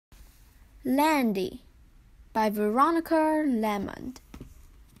Landy by Veronica Lamond.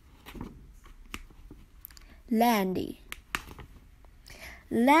 Landy.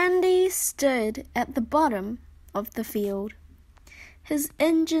 Landy stood at the bottom of the field. His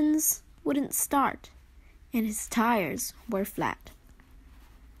engines wouldn't start, and his tires were flat.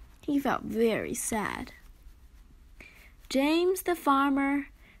 He felt very sad. James the farmer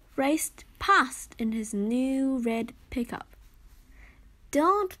raced past in his new red pickup.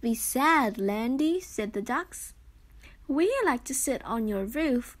 "Don't be sad, Landy," said the ducks. "We like to sit on your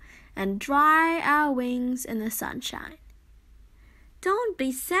roof and dry our wings in the sunshine." "Don't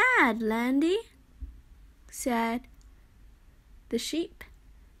be sad, Landy," said the sheep.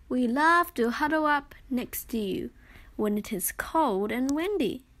 "We love to huddle up next to you when it is cold and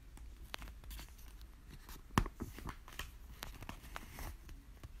windy."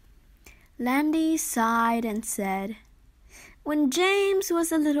 Landy sighed and said, "When James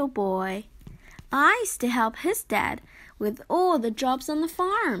was a little boy, I used to help his dad with all the jobs on the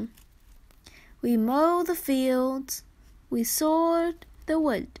farm. We mowed the fields, we sawed the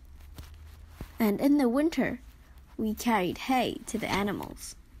wood, and in the winter, we carried hay to the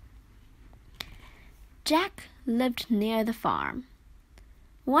animals." Jack lived near the farm.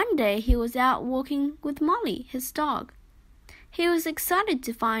 One day he was out walking with Molly, his dog. He was excited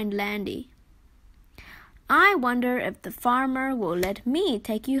to find Landy. "I wonder if the farmer will let me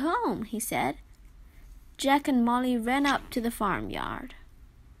take you home," he said. Jack and Molly ran up to the farmyard.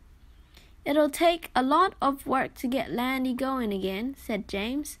 "It'll take a lot of work to get Landy going again," said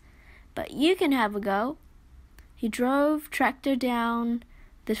James, "but you can have a go." He drove tractor down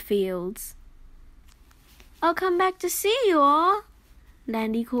the fields. "I'll come back to see you all,"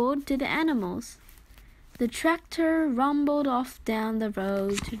 Landy called to the animals. The tractor rumbled off down the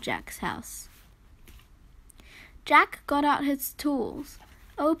road to Jack's house. Jack got out his tools,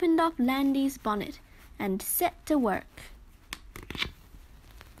 opened up Landy's bonnet, and set to work.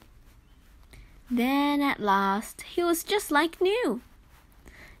 Then at last he was just like new.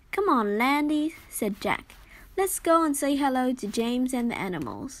 "Come on, Landy," said Jack. "Let's go and say hello to James and the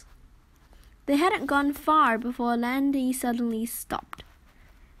animals." They hadn't gone far before Landy suddenly stopped.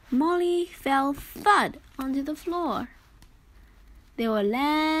 Molly fell thud onto the floor. There were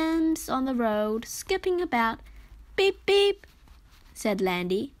lambs on the road, skipping about. "Beep, beep," said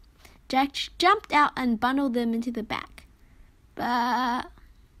Landy. Jack jumped out and bundled them into the back. But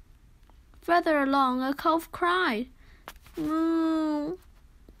further along, a calf cried, "Moo."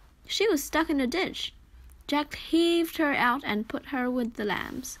 She was stuck in a ditch. Jack heaved her out and put her with the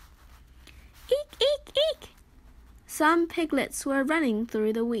lambs. "Eek, eek, eek." Some piglets were running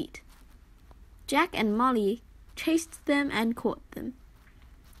through the wheat. Jack and Molly chased them and caught them.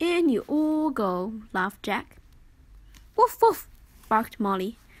 "In you all go," laughed Jack. "Woof, woof," barked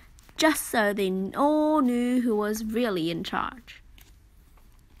Molly, just so they all knew who was really in charge.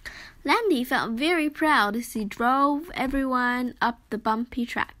 Landy felt very proud as he drove everyone up the bumpy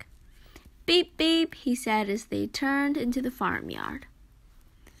track. "Beep, beep," he said as they turned into the farmyard.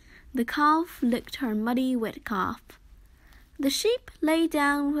 The calf licked her muddy, wet calf. The sheep lay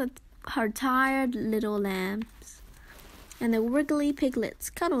down with her tired little lambs, and the wriggly piglets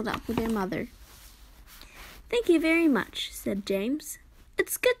cuddled up with their mother. "Thank you very much," said James.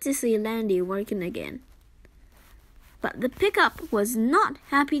 "It's good to see Landy working again." But the pickup was not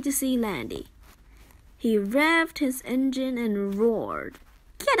happy to see Landy. He revved his engine and roared,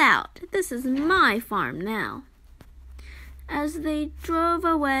 "Get out! This is my farm now." As they drove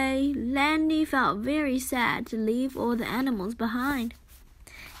away, Landy felt very sad to leave all the animals behind.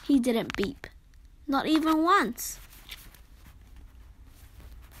 He didn't beep, not even once.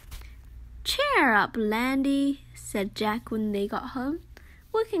 "Cheer up, Landy," said Jack when they got home.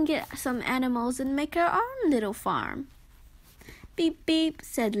 "We can get some animals and make our own little farm." "Beep, beep,"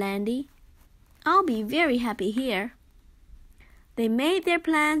 said Landy. "I'll be very happy here." They made their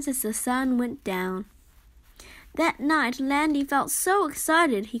plans as the sun went down. That night, Landy felt so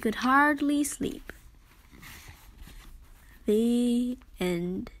excited he could hardly sleep. The